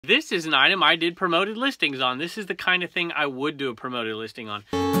This is an item I did promoted listings on. This is the kind of thing I would do a promoted listing on.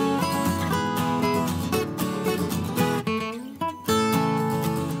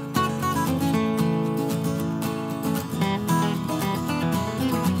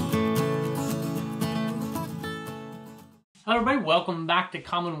 Hello everybody, welcome back to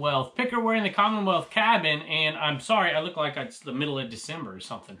Commonwealth Picker. We're in the Commonwealth cabin, and I'm sorry, I look like it's the middle of December or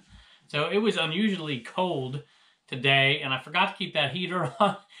something. So it was unusually cold today, and I forgot to keep that heater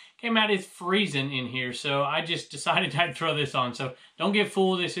on. Came out, it's freezing in here, so I just decided I'd throw this on. So don't get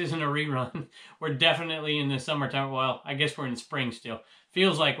fooled, this isn't a rerun. We're definitely in the summertime. Well, I guess we're in spring still.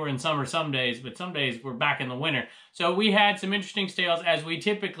 Feels like we're in summer some days, but some days we're back in the winter. So we had some interesting sales, as we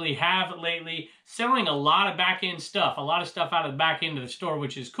typically have lately, selling a lot of back-end stuff, a lot of stuff out of the back end of the store,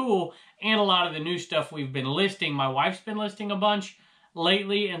 which is cool, and a lot of the new stuff we've been listing. My wife's been listing a bunch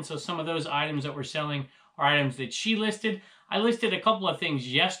lately, and so some of those items that we're selling are items that she listed. I listed a couple of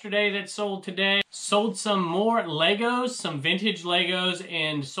things yesterday that sold today. Sold some more Legos, some vintage Legos,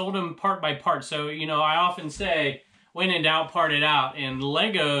 and sold them part by part. So, you know, I often say, when in doubt, part it out. And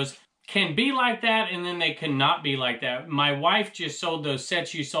Legos can be like that, and then they cannot be like that. My wife just sold those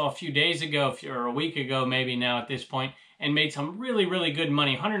sets you saw a few days ago, or a week ago maybe now at this point, and made some really, really good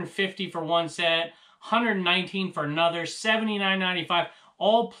money. $150 for one set, $119 for another, $79.95,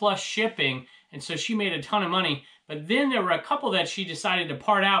 all plus shipping. And so she made a ton of money. But then there were a couple that she decided to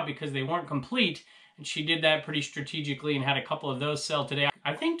part out because they weren't complete. And she did that pretty strategically and had a couple of those sell today.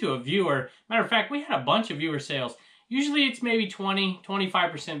 I think to a viewer, matter of fact, we had a bunch of viewer sales. Usually it's maybe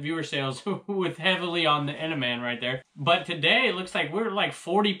 20-25% viewer sales with heavily on the Enaman right there. But today it looks like we're like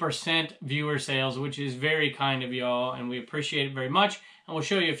 40% viewer sales, which is very kind of y'all, and we appreciate it very much. And we'll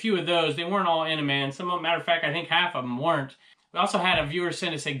show you a few of those. They weren't all Enaman. Some of them, matter of fact, I think half of them weren't. We also had a viewer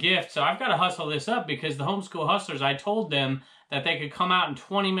send us a gift, so I've got to hustle this up because the Homeschool Hustlers, I told them that they could come out in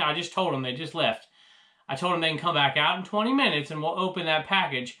 20 minutes. I just told them, they just left. I told them they can come back out in 20 minutes and we'll open that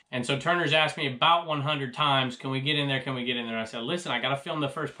package. And so Turner's asked me about 100 times, can we get in there, can we get in there? I said, listen, I got to film the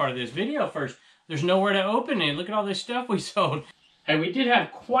first part of this video first. There's nowhere to open it. Look at all this stuff we sold. And we did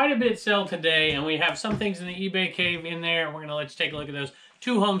have quite a bit sell today, and we have some things in the eBay cave in there. We're going to let you take a look at those.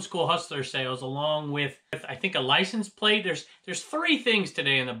 2 Homeschool Hustler sales, along with, I think, a license plate. There's 3 things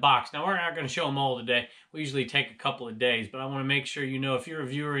today in the box. Now, we're not going to show them all today. We usually take a couple of days, but I want to make sure you know, if you're a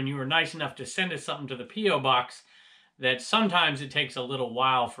viewer and you were nice enough to send us something to the P.O. box, that sometimes it takes a little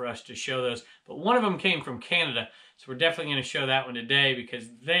while for us to show those. But one of them came from Canada, so we're definitely going to show that one today because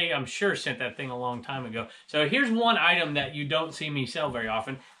they, I'm sure, sent that thing a long time ago. So here's one item that you don't see me sell very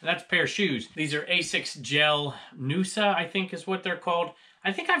often, and that's a pair of shoes. These are Asics Gel Noosa, I think is what they're called.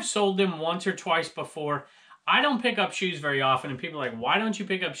 I think I've sold them once or twice before. I don't pick up shoes very often, and people are like, why don't you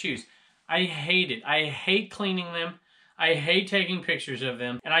pick up shoes? I hate it. I hate cleaning them. I hate taking pictures of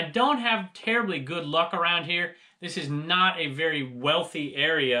them. And I don't have terribly good luck around here. This is not a very wealthy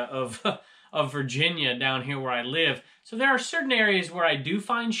area of Virginia down here where I live. So there are certain areas where I do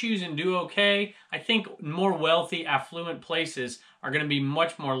find shoes and do okay. I think more wealthy, affluent places are going to be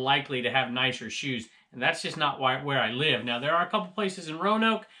much more likely to have nicer shoes. And that's just not where I live. Now, there are a couple places in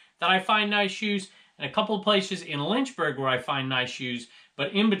Roanoke that I find nice shoes, and a couple of places in Lynchburg where I find nice shoes,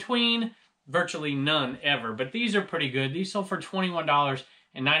 but in between, virtually none ever. But these are pretty good. These sold for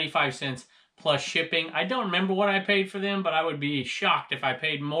 $21.95 plus shipping. I don't remember what I paid for them, but I would be shocked if I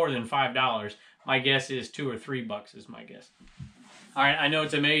paid more than $5. My guess is $2 or $3 is my guess. All right, I know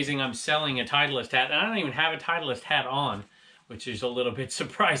it's amazing I'm selling a Titleist hat, and I don't even have a Titleist hat on, which is a little bit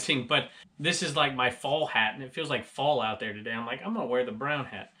surprising, but this is like my fall hat, and it feels like fall out there today. I'm like, I'm gonna wear the brown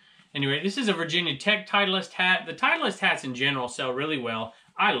hat. Anyway, this is a Virginia Tech Titleist hat. The Titleist hats in general sell really well.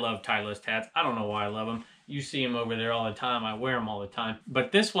 I love Titleist hats. I don't know why I love them. You see them over there all the time. I wear them all the time.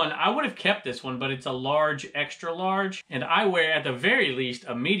 But this one, I would have kept this one, but it's a large, extra large, and I wear, at the very least,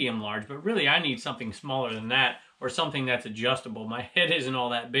 a medium large, but really I need something smaller than that, or something that's adjustable. My head isn't all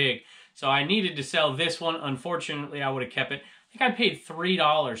that big, so I needed to sell this one. Unfortunately, I would have kept it. I think I paid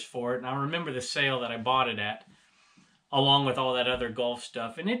 $3 for it, and I remember the sale that I bought it at, along with all that other golf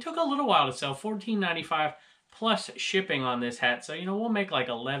stuff. And it took a little while to sell, $14.95 plus shipping on this hat. So, you know, we'll make like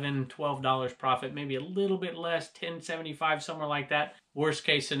 $11, $12 profit, maybe a little bit less, $10.75, somewhere like that. Worst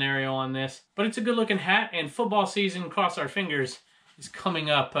case scenario on this. But it's a good looking hat, and football season, cross our fingers, is coming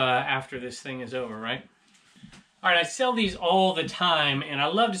up after this thing is over, right? All right, I sell these all the time, and I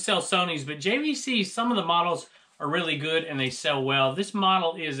love to sell Sonys, but JVC, some of the models are really good and they sell well. This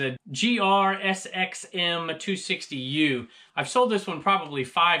model is a GR-SXM 260U. I've sold this one probably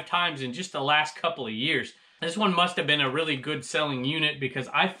 5 times in just the last couple of years. This one must have been a really good selling unit because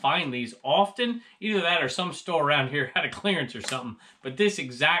I find these often. Either that or some store around here had a clearance or something. But this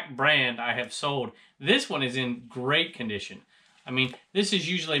exact brand I have sold. This one is in great condition. I mean, this is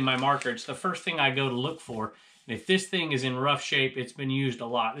usually my marker. It's the first thing I go to look for. And if this thing is in rough shape, it's been used a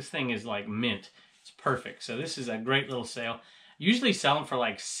lot. This thing is like mint. It's perfect. So this is a great little sale. Usually sell them for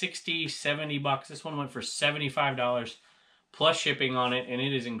like 60, 70 bucks. This one went for $75 plus shipping on it, and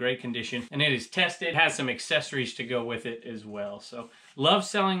it is in great condition. And it is tested. It has some accessories to go with it as well. So love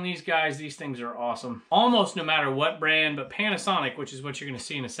selling these guys. These things are awesome. Almost no matter what brand, but Panasonic, which is what you're going to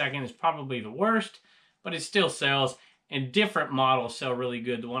see in a second, is probably the worst, but it still sells. And different models sell really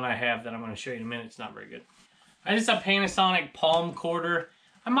good. The one I have that I'm going to show you in a minute, it's not very good. It's a Panasonic palm quarter.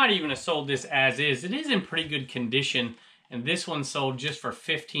 I might even have sold this as is. It is in pretty good condition. And this one sold just for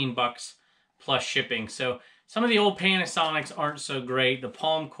 15 bucks plus shipping. So some of the old Panasonics aren't so great. The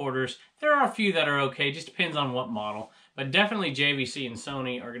palm quarters, there are a few that are okay. Just depends on what model. But definitely JVC and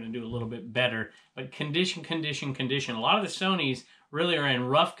Sony are going to do a little bit better. But condition. A lot of the Sonys really are in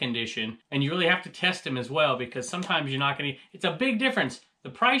rough condition. And you really have to test them as well because sometimes you're not going to... It's a big difference. The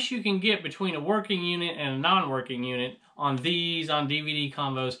price you can get between a working unit and a non-working unit on these, on DVD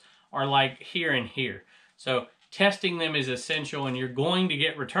combos, are like here and here. So testing them is essential, and you're going to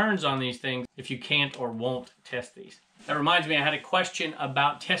get returns on these things if you can't or won't test these. That reminds me, I had a question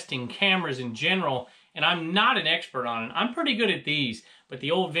about testing cameras in general, and I'm not an expert on it. I'm pretty good at these, but the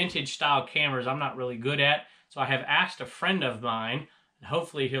old vintage style cameras I'm not really good at. So I have asked a friend of mine, and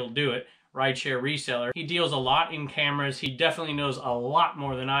hopefully he'll do it, rideshare reseller. He deals a lot in cameras. He definitely knows a lot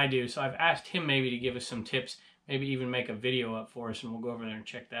more than I do. So I've asked him maybe to give us some tips, maybe even make a video up for us, and we'll go over there and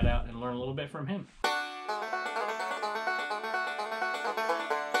check that out and learn a little bit from him.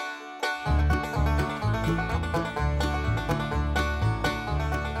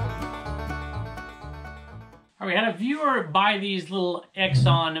 All right, we had a viewer buy these little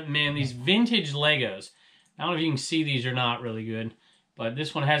Exxon men, these vintage Legos. I don't know if you can see these or not really good, but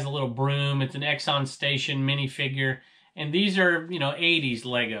this one has a little broom. It's an Exxon Station minifigure, and these are, you know, 80s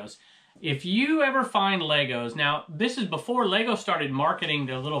Legos. If you ever find Legos, now this is before Lego started marketing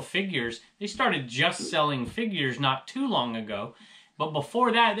their little figures. They started just selling figures not too long ago, but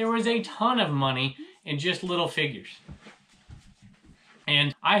before that there was a ton of money in just little figures.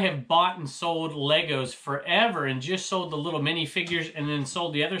 And I have bought and sold Legos forever and just sold the little minifigures and then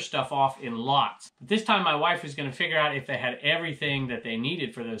sold the other stuff off in lots. But this time my wife was going to figure out if they had everything that they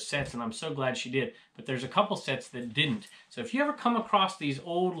needed for those sets, and I'm so glad she did. But there's a couple sets that didn't. So if you ever come across these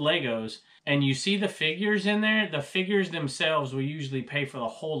old Legos and you see the figures in there, the figures themselves will usually pay for the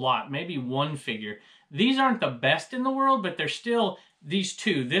whole lot, maybe one figure. These aren't the best in the world, but they're still these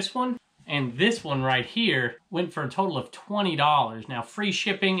two. This one and this one right here went for a total of $20. Now, free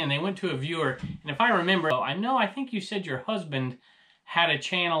shipping, and they went to a viewer. And if I remember, I think you said your husband had a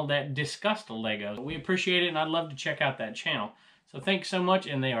channel that discussed the Legos. We appreciate it, and I'd love to check out that channel. So thanks so much,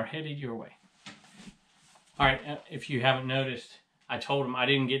 and they are headed your way. All right, if you haven't noticed, I told them I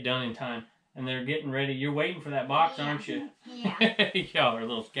didn't get done in time, and they're getting ready. You're waiting for that box, aren't you? Yeah. Y'all are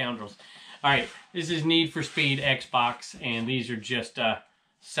little scoundrels. All right, this is Need for Speed Xbox, and these are just...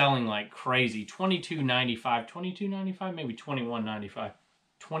 selling like crazy. $22.95, $22.95, maybe $21.95,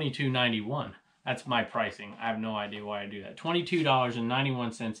 $22.91. That's my pricing. I have no idea why I do that.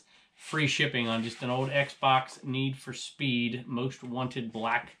 $22.91 free shipping on just an old Xbox Need for Speed Most Wanted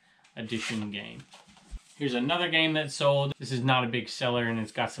Black Edition game. Here's another game that sold. This is not a big seller, and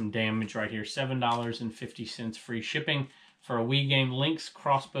it's got some damage right here. $7.50 free shipping for a Wii game, Link's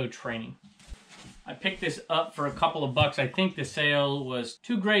Crossbow Training. I picked this up for a couple of bucks. I think the sale was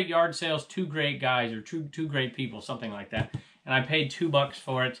two great yard sales, two great guys, or two great people, something like that. And I paid $2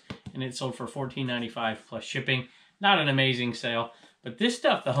 for it, and it sold for $14.95 plus shipping. Not an amazing sale, but this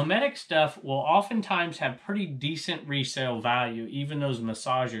stuff, the Homedic stuff, will oftentimes have pretty decent resale value. Even those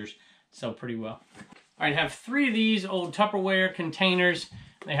massagers sell pretty well. All right, I have 3 of these old Tupperware containers.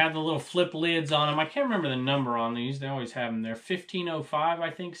 They have the little flip lids on them. I can't remember the number on these. They always have them there. 1505,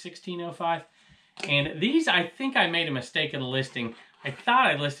 I think, 1605. And these, I think I made a mistake in the listing. I thought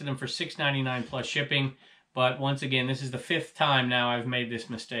I listed them for $6.99 plus shipping, but once again, this is the 5th time now I've made this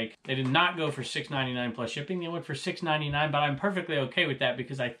mistake. They did not go for $6.99 plus shipping. They went for $6.99, but I'm perfectly okay with that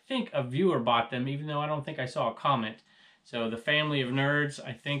because I think a viewer bought them, even though I don't think I saw a comment. So the Family of Nerds,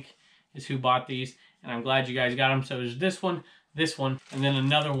 I think, is who bought these, and I'm glad you guys got them. So there's this one, and then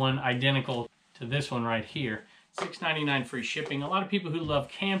another one identical to this one right here. $6.99 free shipping. A lot of people who love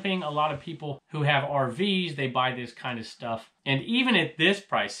camping, a lot of people who have RVs, they buy this kind of stuff. And even at this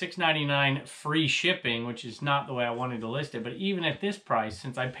price, $6.99 free shipping, which is not the way I wanted to list it, but even at this price,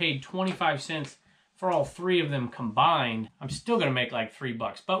 since I paid 25 cents for all 3 of them combined, I'm still gonna make like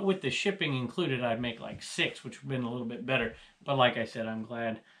 $3. But with the shipping included, I'd make like 6, which would have been a little bit better. But like I said, I'm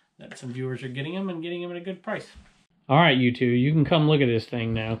glad that some viewers are getting them and getting them at a good price. All right, you two, you can come look at this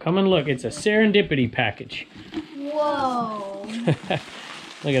thing now. Come and look. It's a serendipity package. Whoa.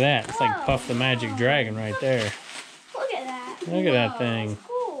 Look at that. It's like Puff the Magic Dragon right there. Look at that. Look at that thing. That's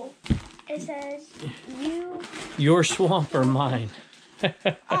cool. It says, Your swamp or mine.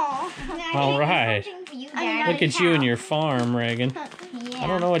 Oh, All right. Look at you and your farm, Reagan. Yeah. I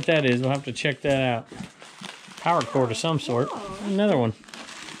don't know what that is. We'll have to check that out. Power cord of some sort. Another one.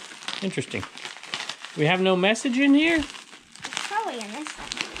 Interesting. We have no message in here? It's probably in this one.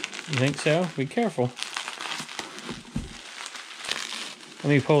 You think so? Be careful. Let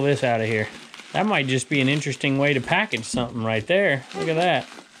me pull this out of here. That might just be an interesting way to package something right there. Look at that.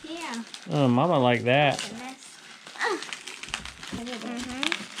 Yeah. Oh, Mama like that.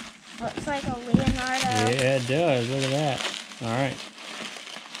 Looks like a Leonardo. Yeah, it does. Look at that. All right.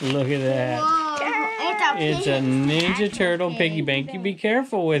 Look at that. Whoa. It's a Ninja Turtle piggy bank. You be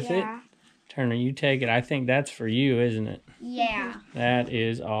careful with it. Yeah. Turner, you take it. I think that's for you, isn't it? Yeah. That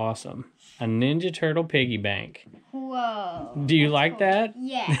is awesome. A Ninja Turtle piggy bank. Whoa. Do you like that?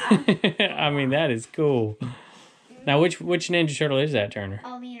 Yeah. I mean, that is cool. Now, which Ninja Turtle is that, Turner?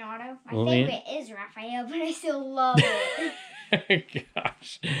 Oh, Leonardo. My favorite is Raphael, but I still love it.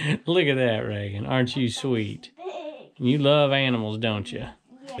 Gosh. Look at that, Reagan. Aren't you sweet? You love animals, don't you?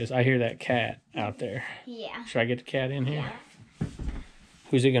 Yeah. I hear that cat out there. Yeah. Should I get the cat in here? Yeah.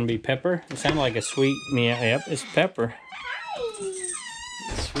 Who's it going to be, Pepper? It sounded like a sweet meow. Yep, it's Pepper.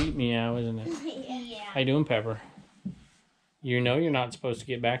 Sweet meow, isn't it? Yeah. How you doing, Pepper? You know you're not supposed to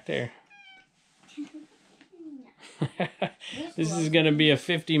get back there. This is going to be a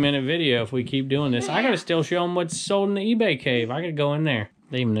 50-minute video if we keep doing this. I got to still show them what's sold in the eBay cave. I got to go in there.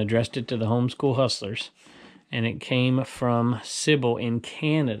 They even addressed it to the homeschool hustlers. And it came from Sybil in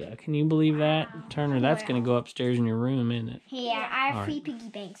Canada. Can you believe that? Turner, that's going to go upstairs in your room, isn't it? Yeah, I have 3 piggy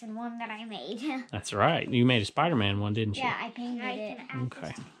banks and one that I made. That's right. You made a Spider-Man one, didn't you? Yeah, I painted it.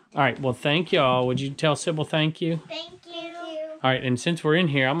 Okay. All right. Well, thank y'all. Would you tell Sybil thank you? Thank you. All right. And since we're in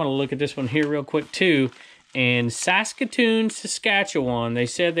here, I'm going to look at this one here real quick, too. In Saskatoon, Saskatchewan, they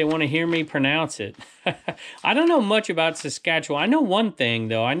said they want to hear me pronounce it. I don't know much about Saskatchewan. I know one thing,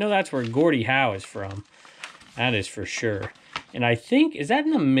 though. I know that's where Gordie Howe is from. That is for sure. And I think, is that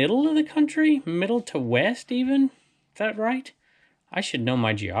in the middle of the country? Middle to west, even? Is that right? I should know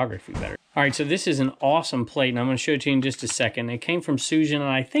my geography better. All right, so this is an awesome plate, and I'm going to show it to you in just a second. It came from Susan, and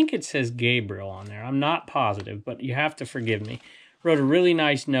I think it says Gabriel on there. I'm not positive, but you have to forgive me. Wrote a really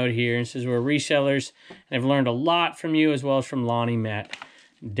nice note here, and says, we're resellers, and I've learned a lot from you, as well as from Lonnie, Matt,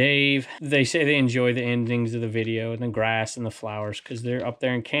 Dave. They say they enjoy the endings of the video and the grass and the flowers because they're up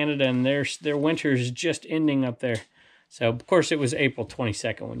there in Canada and their winter is just ending up there. So, of course, it was April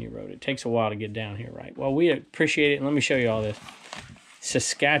 22nd when you wrote it. It takes a while to get down here, right? Well, we appreciate it. And let me show you all this.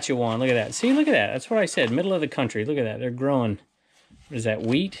 Saskatchewan. Look at that. See, look at that. That's what I said. Middle of the country. Look at that. They're growing. What is that,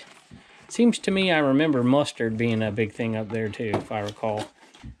 wheat? Seems to me I remember mustard being a big thing up there, too, if I recall.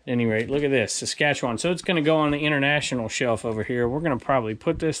 At any rate, look at this, Saskatchewan. So it's going to go on the international shelf over here. We're going to probably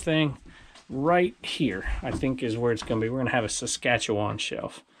put this thing right here, I think is where it's going to be. We're going to have a Saskatchewan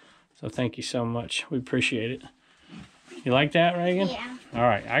shelf. So thank you so much. We appreciate it. You like that, Reagan? Yeah. All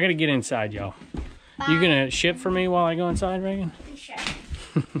right, I got to get inside, y'all. You going to ship for me while I go inside, Reagan? Sure.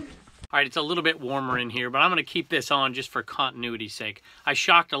 All right, it's a little bit warmer in here, but I'm going to keep this on just for continuity's sake. I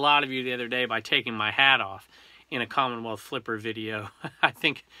shocked a lot of you the other day by taking my hat off in a Commonwealth Flipper video, I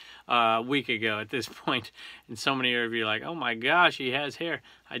think a week ago at this point. And so many of you are like, oh my gosh, he has hair.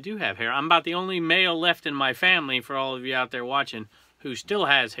 I do have hair. I'm about the only male left in my family, for all of you out there watching, who still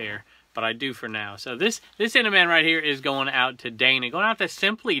has hair, but I do for now. So this Cinnamon right here is going out to Dana, going out to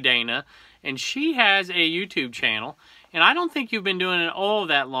Simply Dana, and she has a YouTube channel. And I don't think you've been doing it all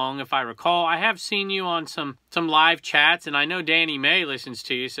that long, if I recall. I have seen you on some live chats, and I know Danny May listens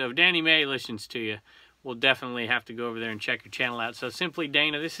to you. So if Danny May listens to you, we'll definitely have to go over there and check your channel out. So Simply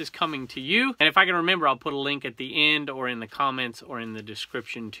Dana, this is coming to you. And if I can remember, I'll put a link at the end or in the comments or in the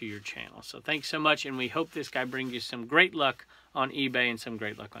description to your channel. So thanks so much, and we hope this guy brings you some great luck on eBay and some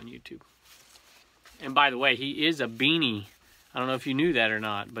great luck on YouTube. And by the way, he is a beanie. I don't know if you knew that or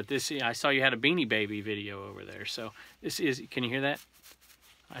not, but I saw you had a Beanie Baby video over there. So this is, can you hear that?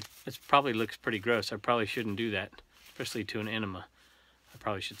 It probably looks pretty gross. I probably shouldn't do that, especially to an enema. I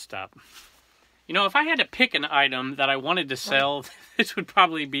probably should stop. You know, if I had to pick an item that I wanted to sell, this would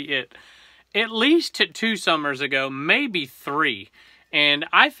probably be it. At least 2 summers ago, maybe 3. And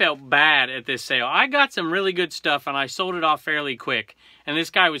I felt bad at this sale. I got some really good stuff and I sold it off fairly quick. And this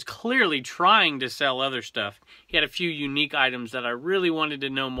guy was clearly trying to sell other stuff. He had a few unique items that I really wanted to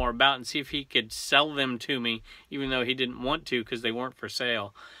know more about and see if he could sell them to me, even though he didn't want to because they weren't for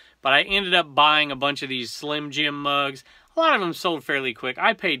sale. But I ended up buying a bunch of these Slim Jim mugs. A lot of them sold fairly quick.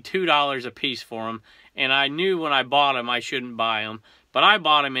 I paid $2 a piece for them, and I knew when I bought them I shouldn't buy them. But I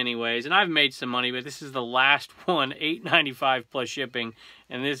bought them anyways, and I've made some money, but this is the last one, $8.95 plus shipping,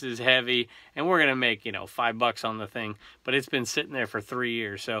 and this is heavy, and we're going to make, you know, $5 on the thing, but it's been sitting there for 3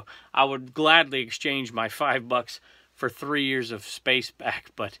 years, so I would gladly exchange my $5 for 3 years of space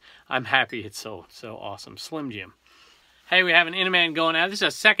back, but I'm happy it sold. So awesome. Slim Jim. Hey, we have an Inaman going out. This is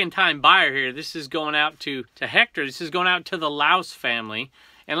a second-time buyer here. This is going out to Hector. This is going out to the Louse family,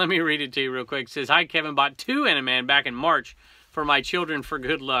 and let me read it to you real quick. It says, "Hi, Kevin. Bought 2 Inaman back in March for my children for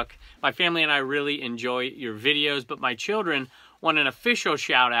good luck. My family and I really enjoy your videos, but my children want an official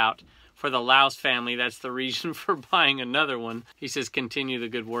shout out for the Louse family. That's the reason for buying another one." He says, "Continue the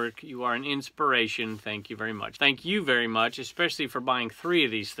good work. You are an inspiration. Thank you very much." Thank you very much, especially for buying 3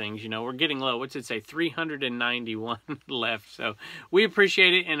 of these things. You know, we're getting low. What's it say? 391 left. So we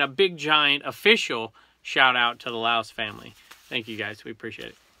appreciate it. And a big, giant, official shout out to the Louse family. Thank you, guys. We appreciate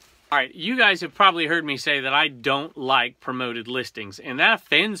it. All right, you guys have probably heard me say that I don't like promoted listings, and that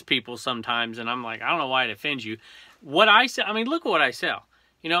offends people sometimes, and I'm like, I don't know why it offends you. What I sell, I mean, look at what I sell.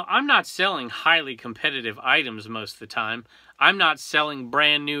 You know, I'm not selling highly competitive items most of the time. I'm not selling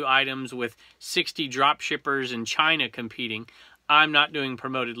brand new items with 60 drop shippers in China competing. I'm not doing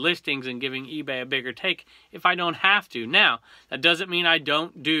promoted listings and giving eBay a bigger take if I don't have to. Now, that doesn't mean I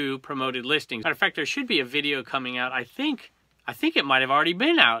don't do promoted listings. Matter of fact, there should be a video coming out, I think it might have already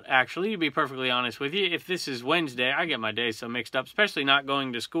been out, actually, to be perfectly honest with you. If this is Wednesday, I get my days so mixed up, especially not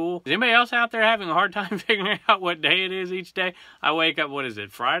going to school. Is anybody else out there having a hard time figuring out what day it is each day? I wake up, what is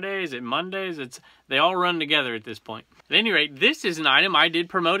it, Friday? Is it Mondays? They all run together at this point. At any rate, this is an item I did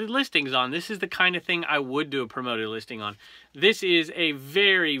promoted listings on. This is the kind of thing I would do a promoted listing on. This is a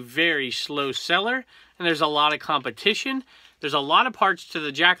very, very slow seller, and there's a lot of competition. There's a lot of parts to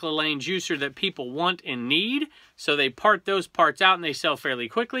the Jack LaLanne juicer that people want and need, so they part those parts out and they sell fairly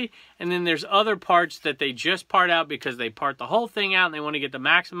quickly. And then there's other parts that they just part out because they part the whole thing out and they want to get the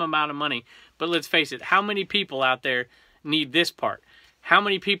maximum amount of money. But let's face it, how many people out there need this part? How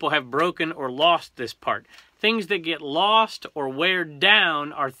many people have broken or lost this part? Things that get lost or wear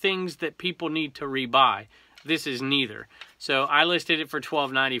down are things that people need to rebuy. This is neither. So I listed it for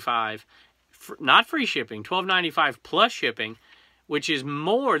 $12.95. Not free shipping, $12.95 plus shipping, which is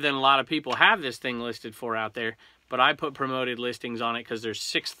more than a lot of people have this thing listed for out there. But I put promoted listings on it because there's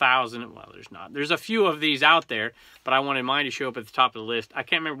 6,000. Well, there's not. There's a few of these out there, but I wanted mine to show up at the top of the list. I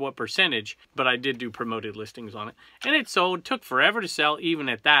can't remember what percentage, but I did do promoted listings on it. And it sold. Took forever to sell even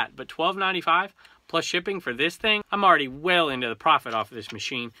at that. But $12.95 plus shipping for this thing, I'm already well into the profit off of this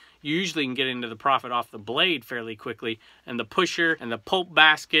machine. You usually can get into the profit off the blade fairly quickly, and the pusher and the pulp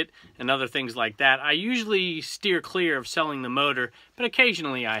basket and other things like that. I usually steer clear of selling the motor, but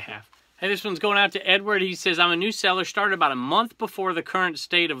occasionally I have. Hey, this one's going out to Edward. He says, "I'm a new seller, started about a month before the current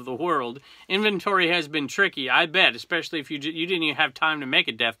state of the world. Inventory has been tricky, I bet, especially if you didn't even have time to make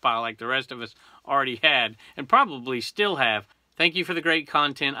a death pile like the rest of us already had, and probably still have. Thank you for the great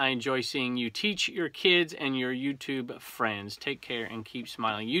content. I enjoy seeing you teach your kids and your YouTube friends. Take care and keep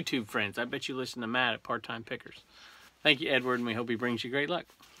smiling." YouTube friends, I bet you listen to Matt at Part-Time Pickers. Thank you, Edward, and we hope he brings you great luck.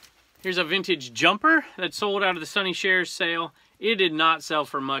 Here's a vintage jumper that sold out of the Sunny Shares sale. It did not sell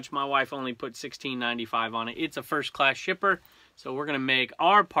for much. My wife only put $16.95 on it. It's a first-class shipper, so we're going to make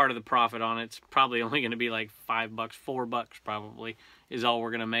our part of the profit on it. It's probably only going to be like $5, $4 probably is all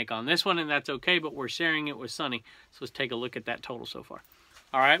we're going to make on this one, and that's okay, but we're sharing it with Sunny. So let's take a look at that total so far.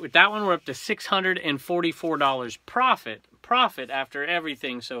 All right, with that one, we're up to $644 profit after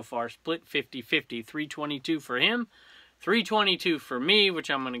everything so far. Split 50-50, $322 for him, $322 for me,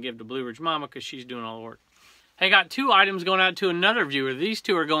 which I'm going to give to Blue Ridge Mama because she's doing all the work. Hey, got 2 items going out to another viewer. These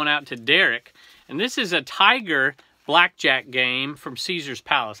 2 are going out to Derek, and this is a Tiger blackjack game from Caesar's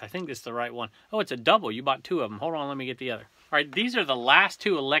Palace. I think this is the right one. Oh, it's a double. You bought 2 of them. Hold on, let me get the other. All right, these are the last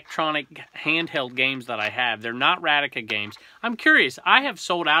 2 electronic handheld games that I have. They're not Radica games. I'm curious. I have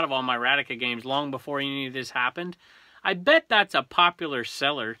sold out of all my Radica games long before any of this happened. I bet that's a popular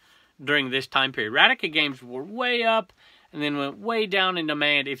seller during this time period. Radica games were way up and then went way down in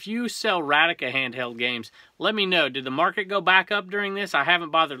demand. If you sell Radica handheld games, let me know. Did the market go back up during this? I haven't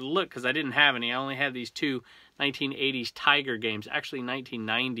bothered to look because I didn't have any. I only had these 2 1980s Tiger games. Actually,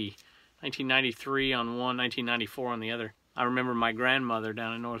 1990. 1993 on one, 1994 on the other. I remember my grandmother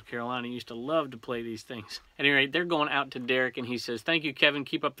down in North Carolina used to love to play these things. At any rate, they're going out to Derek, and he says, thank you, Kevin.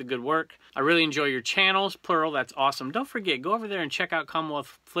 Keep up the good work. I really enjoy your channels, plural. That's awesome. Don't forget, go over there and check out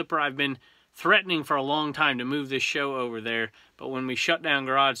Commonwealth Flipper. I've been threatening for a long time to move this show over there, but when we shut down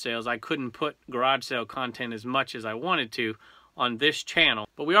garage sales, I couldn't put garage sale content as much as I wanted to on this channel.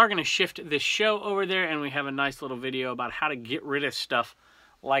 But we are going to shift this show over there, and we have a nice little video about how to get rid of stuff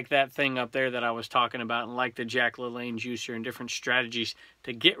like that thing up there that I was talking about, and like the Jack LaLanne juicer, and different strategies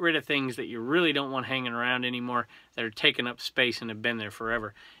to get rid of things that you really don't want hanging around anymore that are taking up space and have been there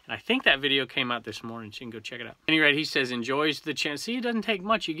forever. And I think that video came out this morning, so you can go check it out. At any rate, he says, enjoys the chance. See, it doesn't take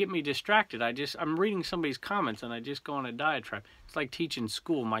much. You get me distracted. I'm reading somebody's comments, and I just go on a diatribe. It's like teaching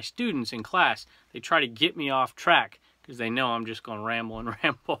school. My students in class, they try to get me off track because they know I'm just going to ramble and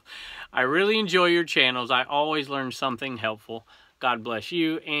ramble. I really enjoy your channels. I always learn something helpful. God bless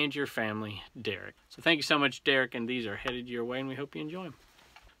you and your family, Derek. So thank you so much, Derek, and these are headed your way, and we hope you enjoy them.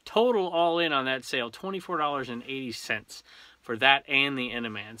 Total all in on that sale, $24.80 for that and the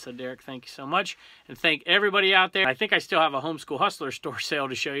Enaman. So Derek, thank you so much, and thank everybody out there. I think I still have a Homeschool Hustler store sale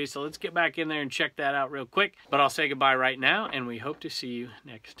to show you, so let's get back in there and check that out real quick. But I'll say goodbye right now, and we hope to see you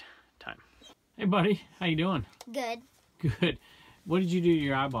next time. Hey, buddy, how you doing? Good. Good. What did you do to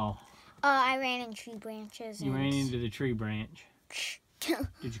your eyeball? I ran in tree branches. You ran into the tree branch.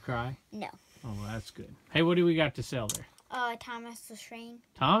 Did you cry? No. Oh, well, that's good. Hey, what do we got to sell there? Thomas the Train.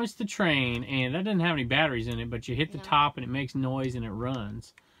 Thomas the Train, and that doesn't have any batteries in it, but you hit the top and it makes noise and it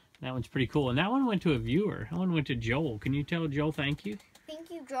runs. That one's pretty cool. And that one went to a viewer. That one went to Joel. Can you tell Joel thank you? Thank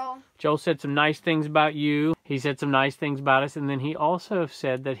you, Joel. Joel said some nice things about you. He said some nice things about us, and then he also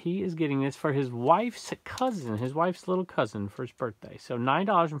said that he is getting this for his wife's cousin, his wife's little cousin, for his birthday. So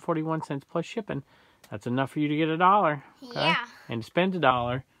 $9.41 plus shipping. That's enough for you to get $1. Okay? Yeah. And to spend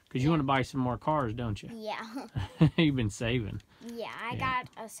 $1 because you want to buy some more cars, don't you? Yeah. You've been saving. Yeah, I got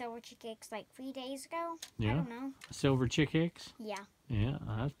a Silver Chick Hicks like 3 days ago. Yeah. I don't know. A Silver Chick Hicks? Yeah. Yeah,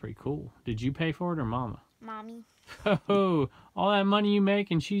 that's pretty cool. Did you pay for it or Mama? Mommy. Oh, all that money you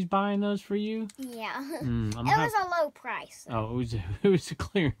make and she's buying those for you? Yeah. It was a low price. So. Oh, it was a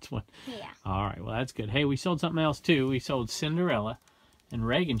clearance one. Yeah. All right, well, that's good. Hey, we sold something else, too. We sold Cinderella. And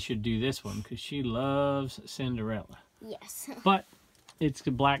Reagan should do this one because she loves Cinderella. Yes. But it's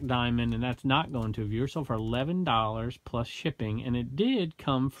a black diamond, and that's not going to a viewer. Sold for $11 plus shipping, and it did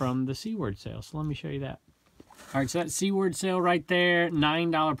come from the C-word sale. So let me show you that. All right, so that C-word sale right there,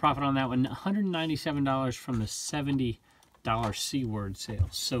 $9 profit on that one, $197 from the $70 C-word sale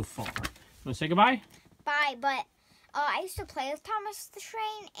so far. You want to say goodbye? Bye, but I used to play with Thomas the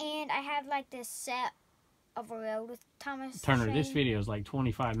Train, and I had like this set of a road with Thomas Turner, Train. this video is like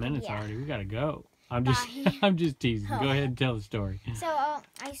 25 minutes already. We gotta go. I'm just teasing. Go ahead and tell the story. So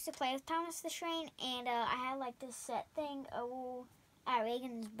I used to play with Thomas the Train, and I had like this set thing at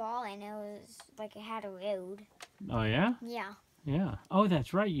Reagan's ball, and it was like it had a road. Oh yeah? Yeah. Yeah. Oh,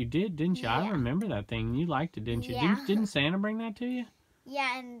 that's right. You did, didn't you? Yeah. I remember that thing. You liked it, didn't you? Yeah. Didn't Santa bring that to you?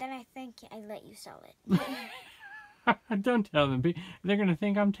 Yeah, and then I think I let you sell it. Don't tell them. They're gonna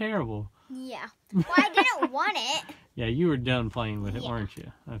think I'm terrible. Yeah. Well, I didn't want it. Yeah, you were done playing with it, weren't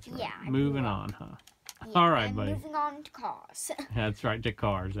you? That's right. Yeah. Moving on, huh? Yeah, all right, buddy. Moving on to cars. That's right, to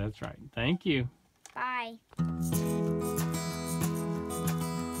cars. That's right. Thank you. Bye.